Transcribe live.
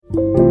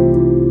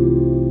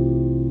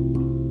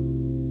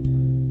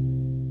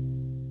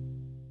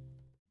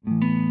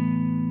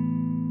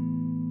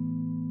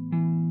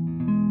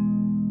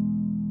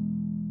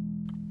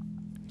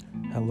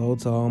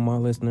to all my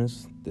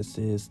listeners. This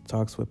is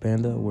Talks with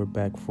Panda. We're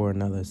back for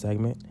another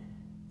segment.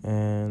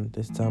 And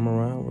this time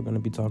around, we're going to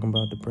be talking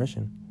about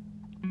depression.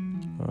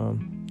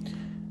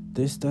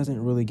 This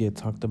doesn't really get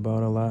talked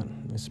about a lot,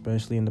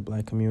 especially in the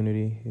black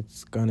community.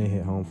 It's going to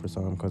hit home for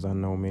some because I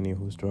know many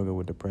who struggle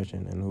with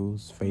depression and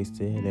who's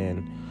faced it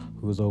and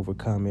who's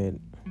overcome it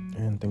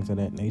and things of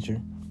that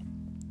nature.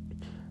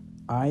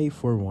 I,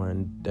 for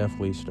one,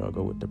 definitely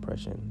struggle with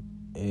depression.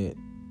 It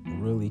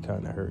really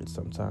kind of hurts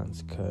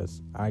sometimes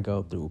because I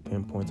go through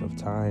pinpoints of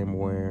time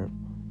where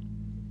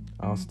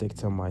I'll stick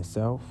to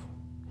myself,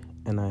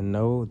 and I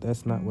know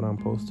that's not what I'm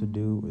supposed to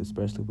do,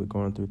 especially with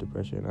going through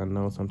depression. I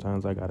know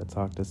sometimes I gotta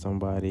talk to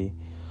somebody,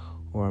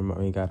 or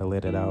I gotta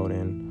let it out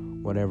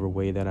in whatever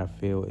way that I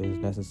feel is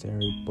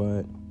necessary.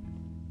 But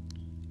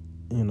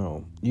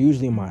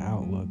usually my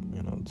outlook,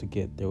 to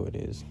get through it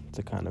is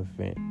to kind of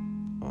vent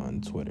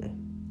on Twitter.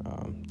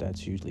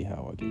 That's usually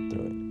how I get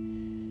through it.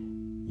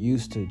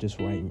 Used to just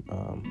write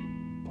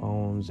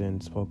poems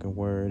and spoken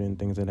word and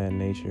things of that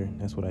nature.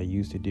 That's what I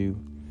used to do.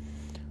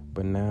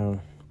 But now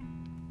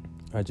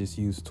I just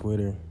use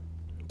Twitter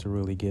to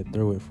really get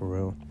through it for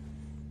real.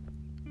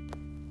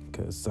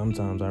 Because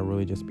sometimes I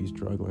really just be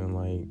struggling.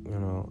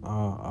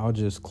 I'll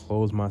just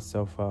close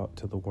myself out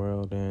to the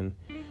world and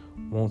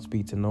won't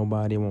speak to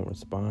nobody, won't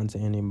respond to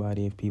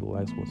anybody. If people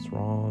ask what's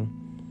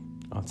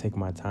wrong, I'll take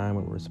my time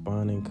with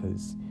responding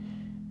because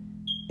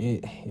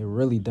it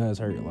really does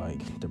hurt.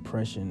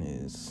 Depression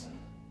is,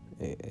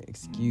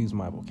 excuse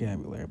my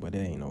vocabulary, but it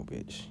ain't no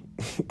bitch.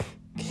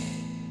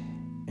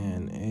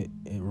 And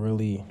it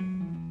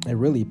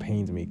really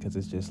pains me because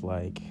it's just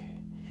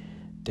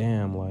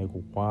damn,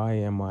 why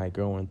am I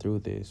going through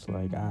this?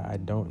 I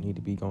don't need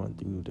to be going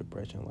through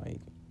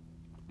depression.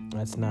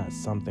 That's not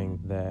something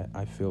that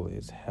I feel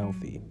is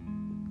healthy.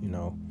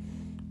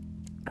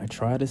 I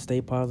try to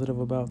stay positive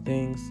about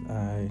things.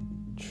 I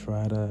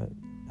try to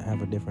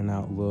have a different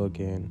outlook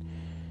and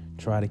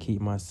try to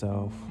keep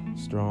myself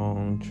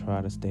strong,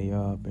 try to stay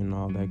up and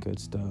all that good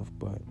stuff.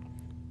 But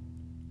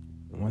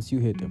once you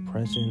hit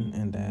depression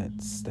and that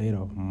state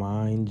of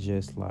mind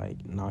just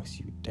knocks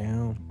you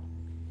down,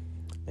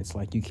 it's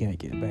you can't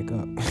get back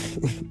up.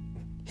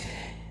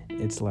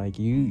 It's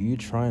you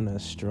trying to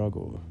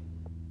struggle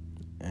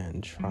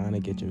and trying to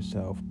get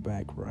yourself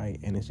back right,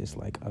 and it's just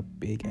a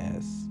big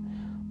ass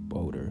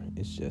boulder.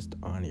 It's just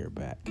on your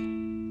back.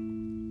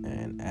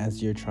 And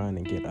as you're trying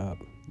to get up,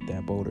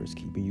 that boulder is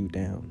keeping you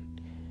down.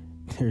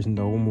 There's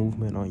no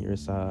movement on your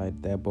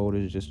side. That boulder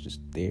is just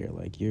there.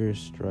 You're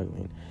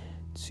struggling.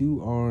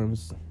 2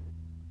 arms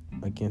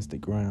against the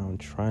ground,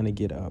 trying to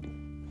get up,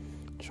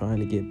 trying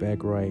to get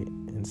back right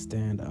and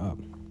stand up.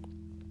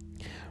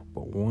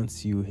 But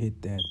once you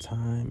hit that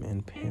time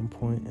and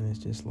pinpoint, and it's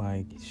just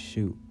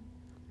shoot,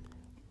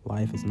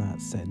 life is not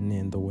setting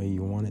in the way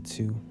you want it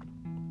to,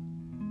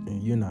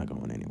 and you're not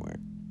going anywhere.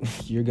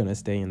 You're going to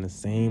stay in the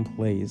same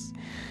place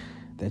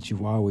that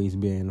you've always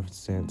been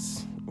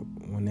since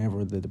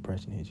whenever the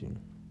depression hits you.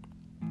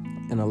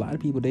 And a lot of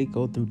people, they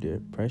go through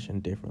depression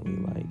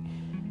differently.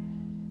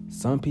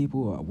 Some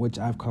people, which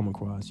I've come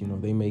across,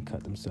 they may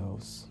cut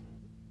themselves,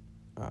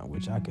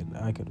 which I could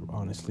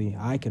honestly,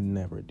 I could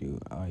never do.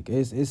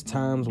 It's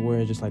times where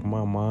it's just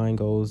my mind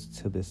goes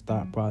to this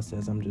thought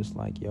process. I'm just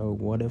yo,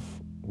 what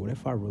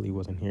if I really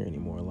wasn't here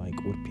anymore?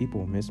 Would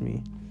people miss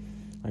me?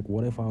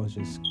 What if I was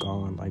just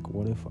gone?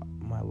 What if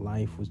my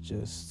life was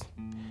just,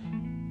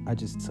 I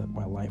just took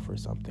my life or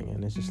something?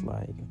 And it's just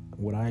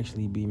would I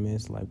actually be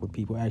missed? Would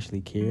people actually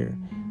care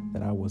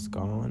that I was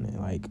gone? And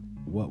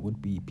what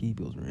would be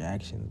people's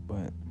reactions?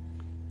 But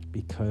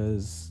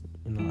because,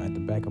 at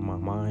the back of my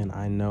mind,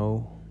 I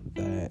know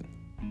that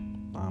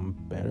I'm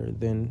better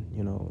than,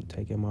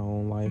 taking my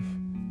own life.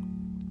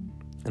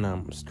 And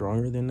I'm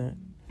stronger than that.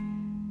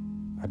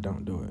 I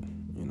don't do it.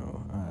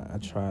 I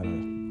try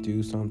to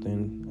do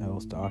something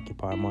else to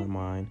occupy my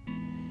mind,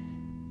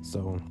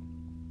 so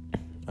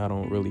I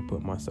don't really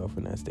put myself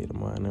in that state of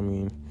mind.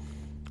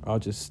 I'll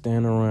just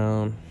stand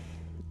around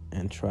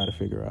and try to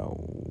figure out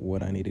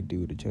what I need to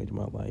do to change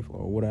my life,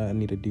 or what I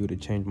need to do to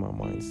change my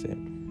mindset,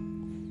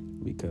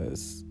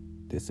 because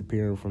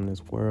disappearing from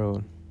this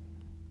world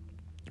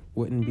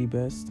wouldn't be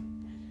best.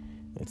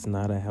 It's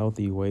not a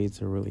healthy way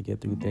to really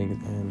get through things,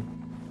 and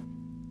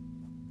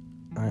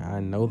I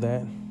know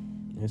that.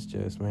 It's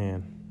just,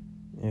 man,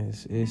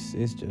 it's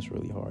just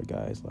really hard,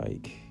 guys.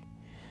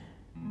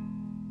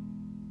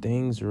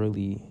 Things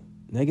really,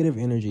 negative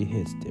energy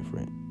hits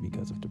different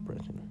because of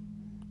depression.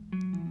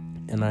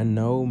 And I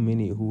know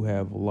many who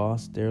have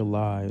lost their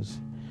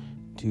lives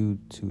due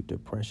to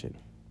depression.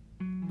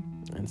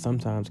 And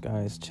sometimes,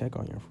 guys, check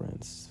on your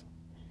friends.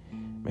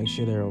 Make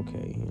sure they're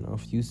okay.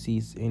 If you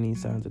see any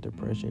signs of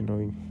depression,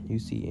 or you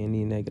see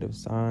any negative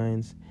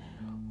signs,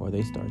 or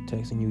they start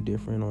texting you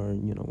different, or,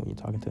 when you're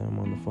talking to them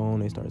on the phone,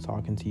 they start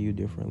talking to you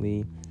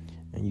differently,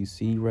 and you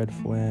see red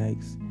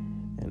flags,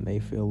 and they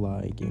feel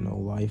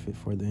life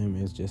for them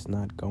is just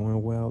not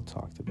going well,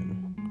 talk to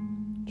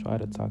them. Try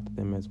to talk to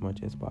them as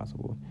much as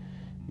possible,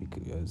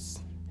 because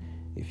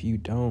if you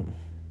don't,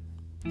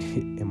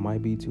 it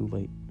might be too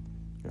late.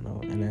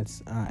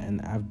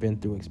 and I've been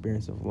through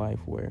experience of life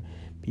where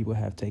people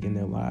have taken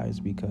their lives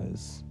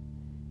because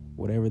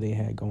whatever they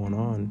had going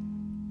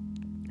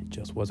on, it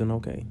just wasn't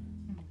okay.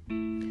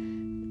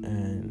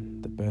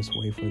 And the best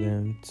way for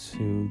them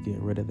to get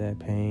rid of that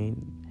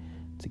pain,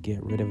 to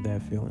get rid of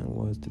that feeling,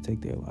 was to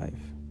take their life.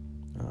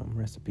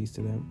 Rest in peace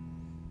to them.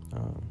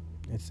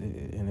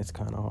 It's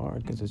kind of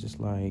hard because it's just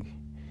like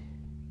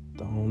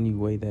the only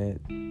way that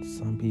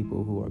some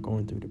people who are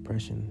going through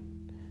depression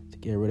to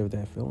get rid of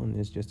that feeling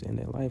is just to end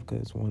their life.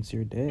 Because once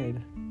you're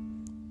dead,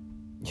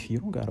 you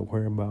don't got to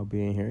worry about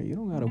being here. You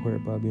don't got to worry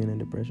about being in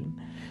depression.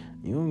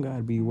 You don't got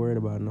to be worried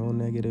about no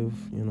negative,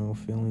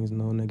 feelings,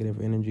 no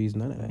negative energies,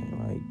 none of that.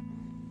 Like,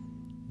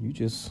 you're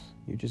just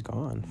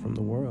gone from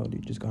the world.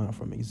 You're just gone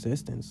from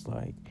existence.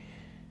 Like,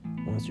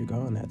 once you're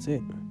gone, that's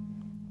it.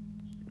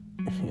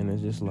 And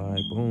it's just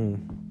like,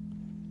 boom,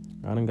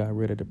 I done got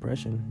rid of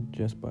depression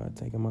just by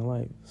taking my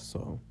life.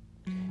 So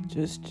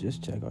just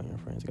check on your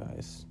friends,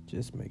 guys.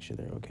 Just make sure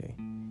they're okay.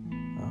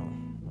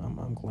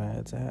 I'm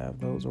glad to have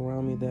those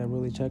around me that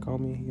really check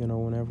on me,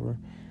 whenever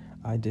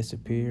I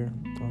disappear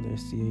or they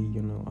see,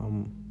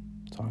 I'm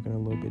talking a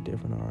little bit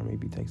different or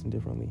maybe texting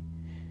differently.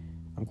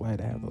 I'm glad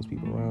to have those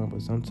people around,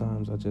 but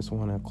sometimes I just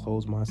want to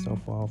close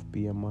myself off,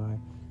 be in my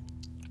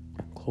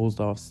closed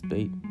off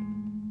state.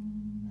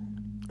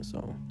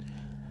 So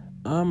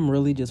I'm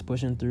really just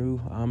pushing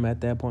through. I'm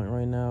at that point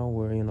right now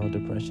where,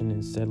 depression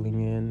is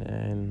settling in,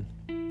 and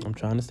I'm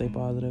trying to stay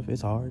positive.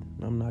 It's hard.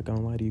 I'm not going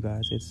to lie to you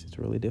guys. It's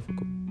really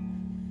difficult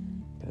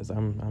because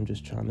I'm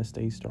just trying to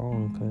stay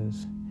strong,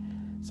 because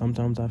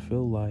sometimes I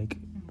feel like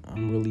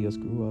I'm really a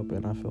screw up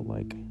and I feel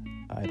like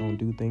I don't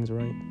do things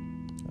right.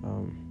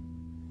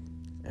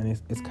 And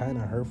it's kind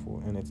of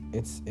hurtful, and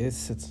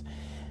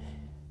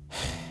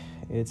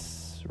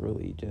it's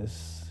really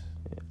just,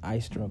 I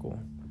struggle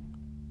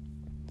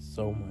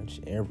so much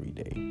every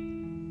day.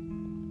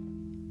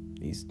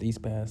 These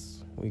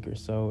past week or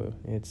so,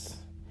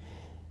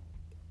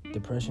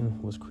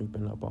 depression was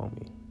creeping up on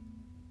me,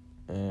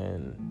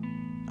 and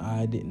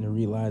I didn't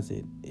realize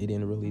it. It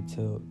didn't really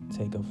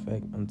take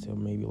effect until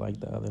maybe like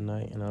the other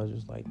night, and I was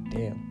just like,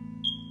 damn,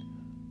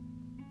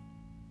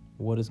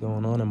 what is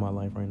going on in my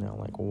life right now?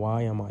 Like,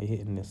 why am I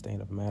hitting this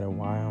state of matter?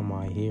 Why am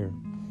I here?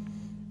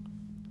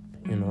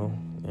 And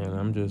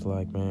I'm just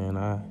like, man,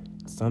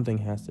 something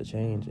has to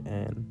change,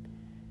 and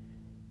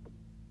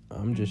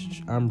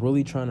I'm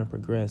really trying to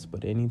progress.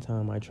 But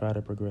anytime I try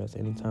to progress,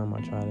 anytime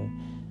I try to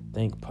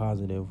think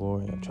positive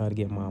or I try to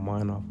get my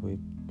mind off of it,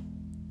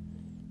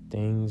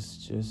 things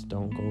just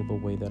don't go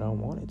the way that I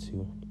want it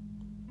to.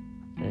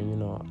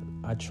 And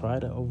I try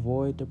to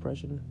avoid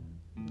depression,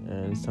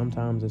 and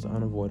sometimes it's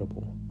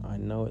unavoidable. I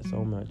know it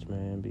so much,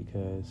 man,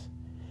 because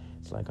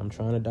it's like I'm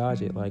trying to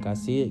dodge it. Like, I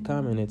see it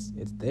coming. It's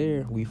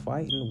there. We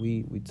fighting.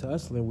 We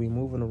tussling. We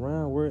moving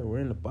around. We're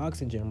in the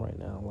boxing gym right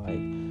now. Like,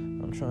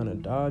 I'm trying to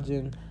dodge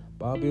and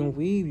bob and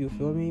weave. You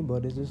feel me?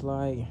 But it's just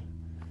like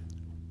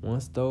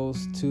once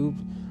those two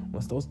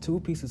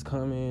pieces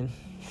come in,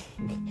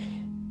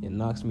 it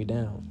knocks me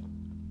down.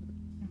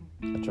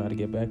 I try to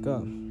get back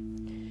up,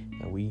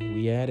 and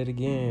we at it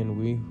again.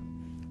 We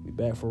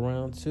back for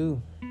round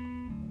 2.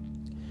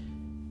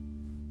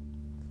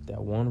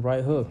 That one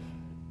right hook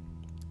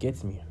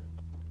gets me.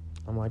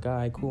 I'm like, all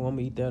right, cool, I'm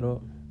gonna eat that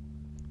up.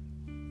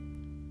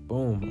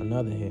 Boom,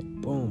 another hit.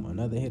 Boom,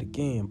 another hit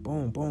again.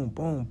 Boom, boom,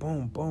 boom,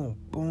 boom, boom,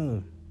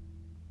 boom.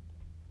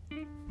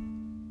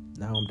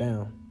 Now I'm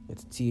down.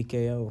 It's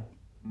TKO.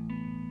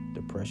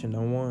 Depression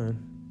done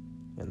won,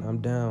 and I'm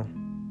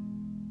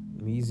down.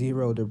 Me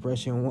 0,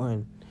 depression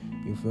 1.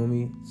 You feel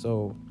me?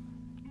 So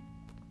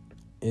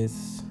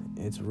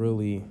it's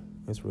really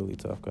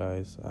tough,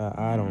 guys.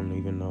 I don't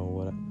even know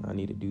what I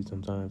need to do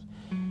sometimes.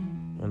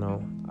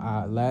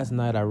 Last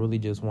night I really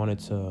just wanted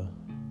to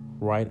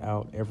write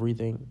out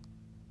everything,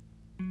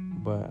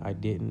 but I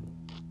didn't.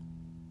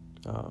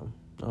 I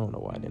don't know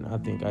why I didn't. I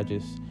think I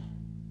just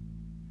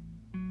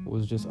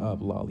was just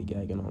up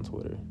lollygagging on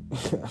Twitter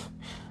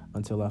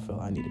until I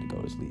felt I needed to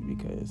go to sleep,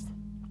 because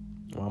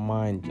my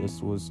mind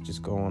was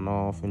going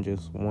off and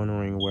just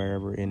wondering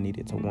wherever it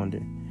needed to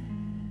wander.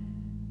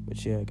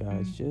 But yeah,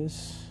 guys,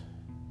 just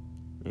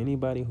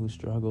anybody who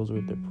struggles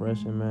with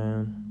depression,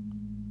 man,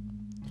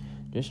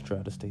 just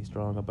try to stay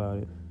strong about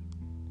it.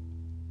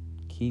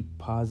 Keep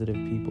positive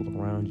people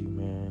around you,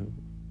 man.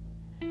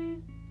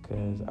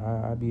 Because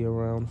I be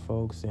around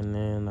folks, and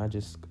then I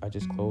just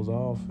close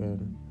off,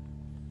 and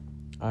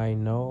I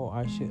know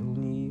I shouldn't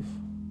leave,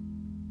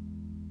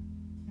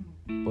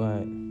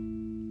 but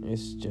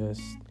it's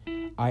just,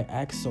 I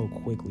act so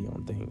quickly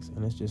on things,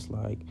 and it's just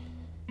like,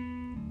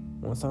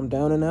 once I'm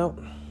down and out,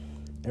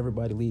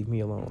 everybody leave me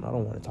alone. I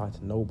don't want to talk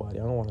to nobody.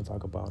 I don't want to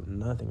talk about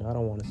nothing. I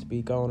don't want to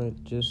speak on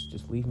it.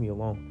 Just leave me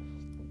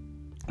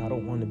alone. I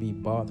don't want to be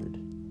bothered.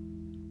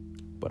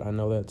 But I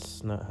know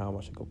that's not how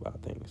I should go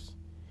about things.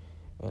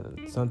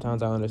 And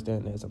sometimes I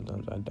understand that,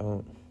 sometimes I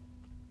don't.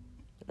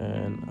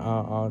 And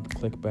I'll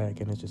click back,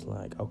 and it's just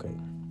like, okay,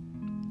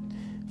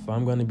 if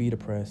I'm going to be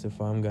depressed, if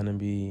I'm going to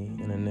be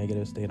in a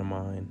negative state of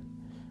mind,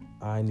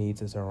 I need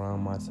to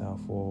surround myself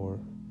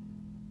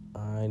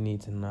I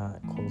need to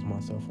not close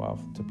myself off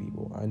to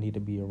people. I need to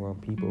be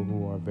around people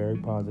who are very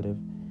positive,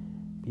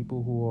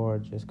 people who are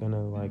just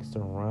gonna like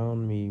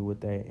surround me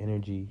with that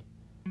energy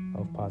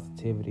of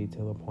positivity to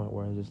the point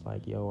where it's just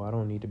like, yo, I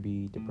don't need to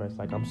be depressed.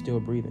 Like, I'm still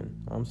breathing.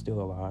 I'm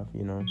still alive,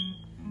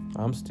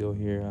 I'm still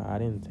here. I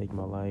didn't take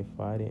my life.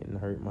 I didn't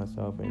hurt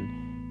myself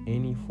in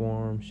any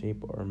form,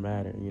 shape, or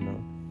matter.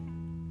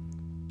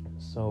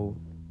 So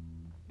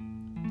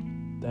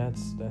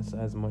that's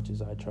as much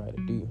as I try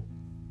to do.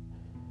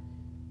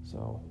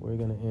 So we're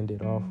gonna end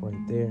it off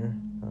right there.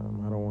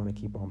 I don't want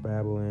to keep on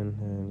babbling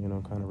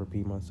and kind of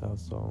repeat myself.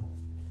 So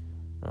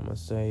I'm gonna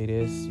say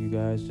this: you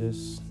guys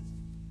just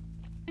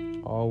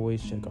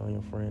always check on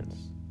your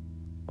friends.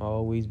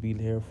 Always be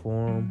there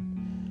for them.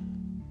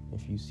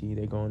 If you see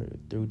they're going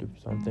through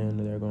something,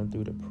 they're going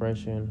through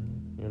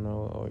depression,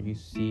 or you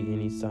see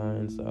any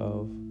signs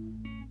of,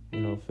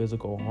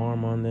 physical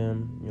harm on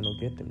them,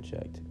 get them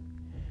checked.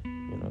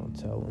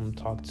 Tell them,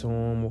 talk to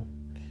them.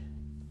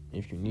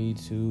 If you need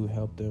to,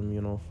 help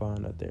them,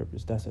 find a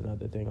therapist. That's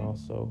another thing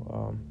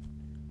also.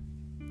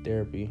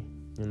 Therapy.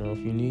 If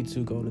you need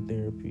to, go to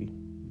therapy.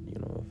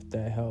 If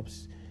that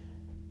helps.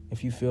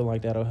 If you feel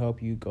like that'll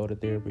help you, go to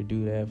therapy,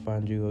 do that.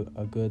 Find you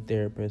a good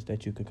therapist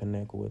that you can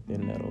connect with,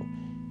 and that'll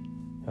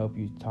help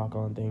you talk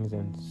on things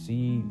and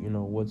see,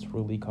 what's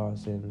really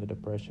causing the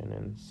depression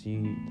and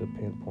see the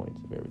pinpoints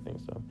of everything.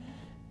 So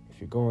if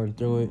you're going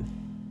through it,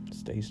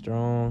 stay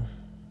strong,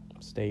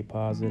 stay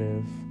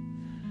positive,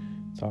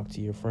 talk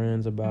to your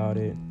friends about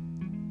it,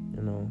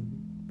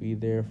 be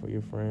there for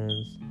your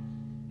friends,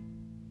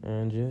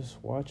 and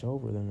just watch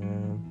over them,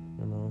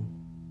 man,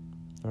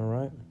 All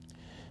right.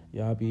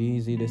 Y'all be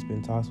easy. This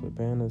been Talks with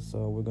Pandas,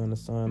 so we're going to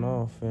sign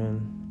off.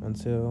 And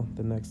until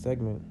the next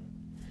segment,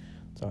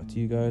 talk to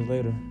you guys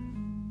later.